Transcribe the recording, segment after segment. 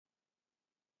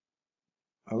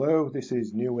Hello, this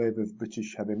is New Wave of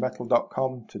British Heavy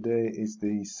Metal.com. Today is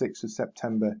the 6th of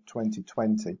September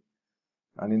 2020,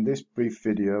 and in this brief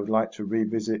video I'd like to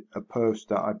revisit a post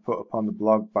that I put up on the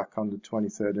blog back on the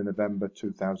 23rd of November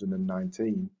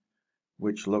 2019,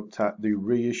 which looked at the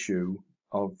reissue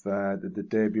of the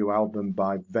debut album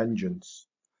by Vengeance.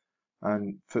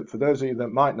 And for those of you that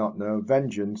might not know,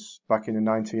 Vengeance back in the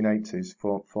 1980s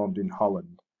formed in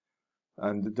Holland.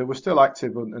 And they were still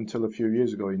active until a few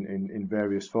years ago in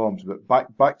various forms.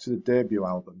 But back to the debut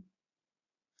album,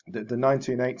 the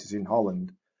 1980s in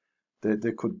Holland,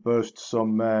 they could boast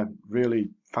some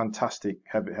really fantastic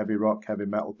heavy rock, heavy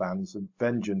metal bands, and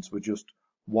Vengeance were just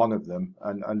one of them,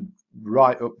 and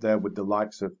right up there with the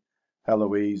likes of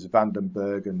Heloise,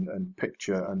 Vandenberg, and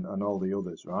Picture, and all the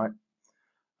others, right?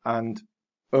 And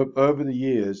over the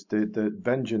years, the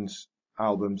Vengeance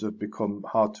albums have become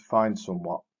hard to find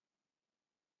somewhat.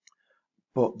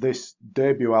 But this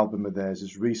debut album of theirs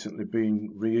has recently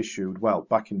been reissued, well,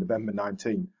 back in November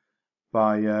 19,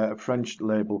 by a French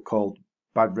label called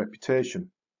Bad Reputation.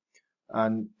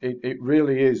 And it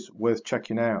really is worth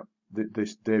checking out,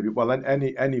 this debut. Well,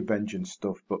 any Vengeance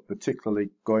stuff, but particularly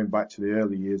going back to the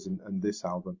early years and this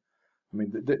album. I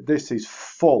mean, this is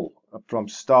full, from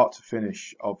start to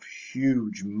finish, of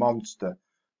huge, monster,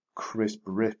 crisp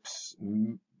riffs,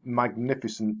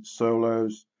 magnificent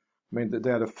solos. I mean,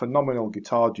 they had a phenomenal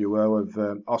guitar duo of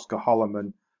Oscar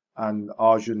Hollerman and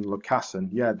Arjen Lucassen.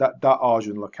 Yeah, that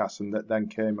Arjen Lucassen that then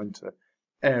came into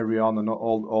Aerion and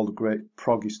all the great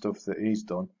proggy stuff that he's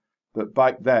done. But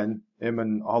back then, him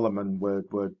and Hollerman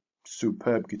were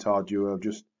superb guitar duo,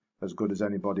 just as good as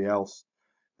anybody else.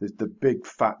 There's the big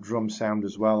fat drum sound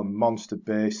as well, monster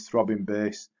bass, throbbing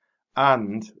bass.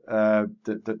 And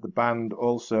the band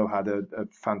also had a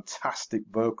fantastic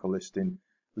vocalist in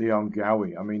Leon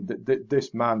Gowie. I mean,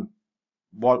 this man,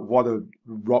 what a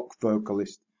rock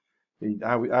vocalist.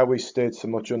 How he stayed so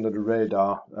much under the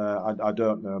radar, I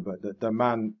don't know, but the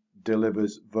man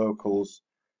delivers vocals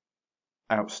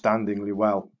outstandingly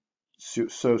well,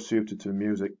 so suited to the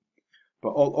music. But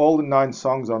all the 9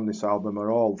 songs on this album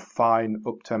are all fine,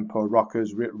 up-tempo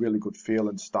rockers, really good feel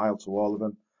and style to all of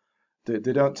them.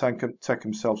 They don't take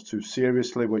themselves too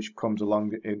seriously, which comes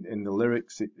along in the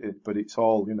lyrics, but it's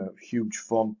all, huge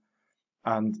fun.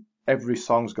 And every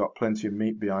song's got plenty of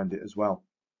meat behind it as well.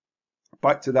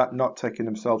 Back to that not taking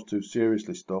themselves too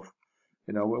seriously stuff.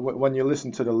 When you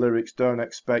listen to the lyrics, don't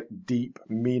expect deep,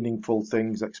 meaningful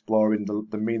things exploring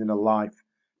the meaning of life,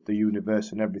 the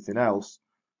universe and everything else.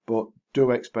 But do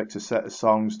expect a set of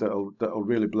songs that'll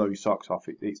really blow your socks off.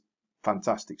 It's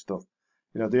fantastic stuff.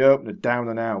 The opener, Down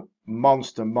and Out,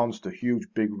 monster, huge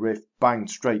big riff, bang,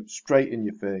 straight in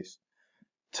your face.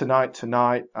 Tonight,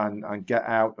 and Get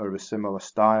Out are a similar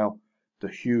style. The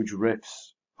huge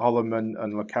riffs, Hollerman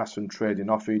and Lucassen trading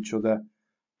off each other.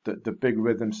 The big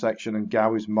rhythm section and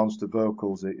Gowie's monster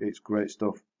vocals, it's great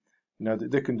stuff.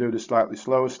 They can do the slightly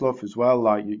slower stuff as well,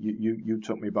 like you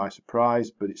Took Me By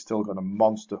Surprise, but it's still got a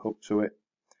monster hook to it.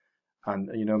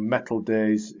 And, Metal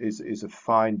Days is a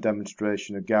fine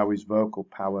demonstration of Gowie's vocal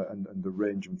power and the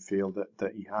range and feel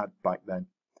that he had back then.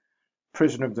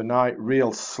 Prisoner of the Night,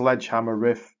 real sledgehammer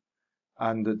riff,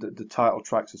 and the title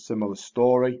track's a similar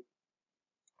story.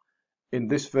 In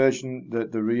this version,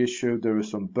 the reissue, there are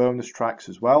some bonus tracks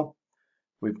as well.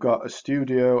 We've got a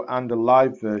studio and a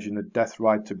live version of Death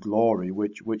Ride to Glory,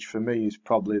 which for me is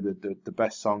probably the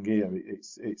best song here.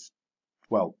 It's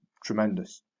well,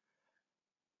 tremendous.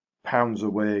 Pounds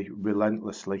away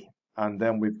relentlessly. And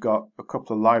then we've got a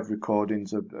couple of live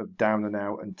recordings of Down and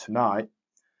Out and Tonight.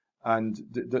 And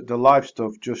the live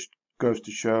stuff just goes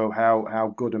to show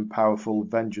how good and powerful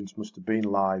Vengeance must have been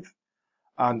live.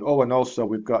 And also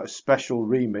we've got a special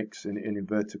remix in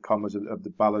inverted commas of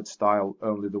the ballad style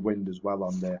Only the Wind as well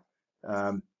on there.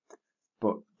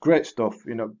 But great stuff.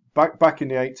 Back in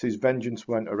the 80s, Vengeance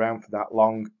weren't around for that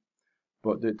long,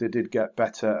 but they did get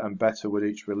better and better with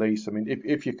each release. I mean,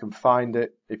 if you can find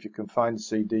it, if you can find the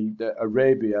CD,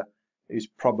 Arabia is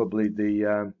probably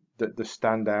the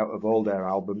standout of all their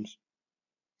albums.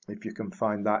 If you can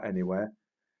find that anywhere,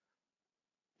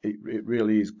 it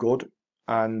really is good.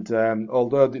 And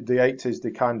although the 80s, they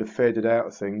kind of faded out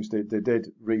of things, they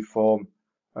did reform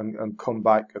and come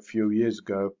back a few years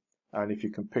ago. And if you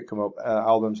can pick them up,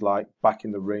 albums like Back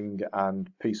in the Ring and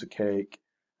Piece of Cake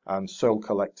and Soul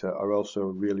Collector are also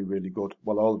really, really good.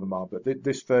 Well, all of them are. But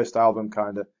this first album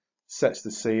kind of sets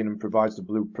the scene and provides the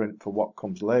blueprint for what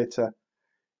comes later.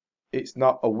 It's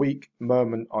not a weak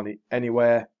moment on it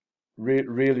anywhere.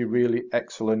 Really, really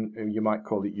excellent. You might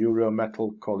call it Euro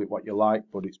metal, call it what you like,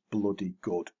 but it's bloody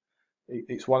good.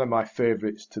 it's one of my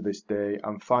favourites to this day,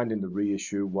 and finding the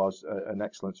reissue was an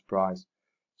excellent surprise.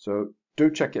 So do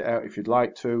check it out if you'd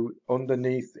like to.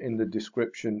 Underneath in the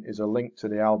description is a link to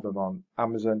the album on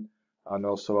Amazon, and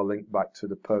also a link back to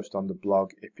the post on the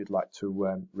blog if you'd like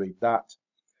to read that.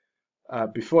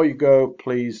 Before you go,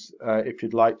 please, if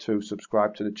you'd like to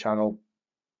subscribe to the channel,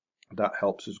 that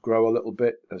helps us grow a little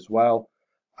bit as well.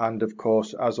 And of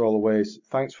course, as always,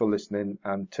 thanks for listening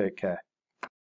and take care.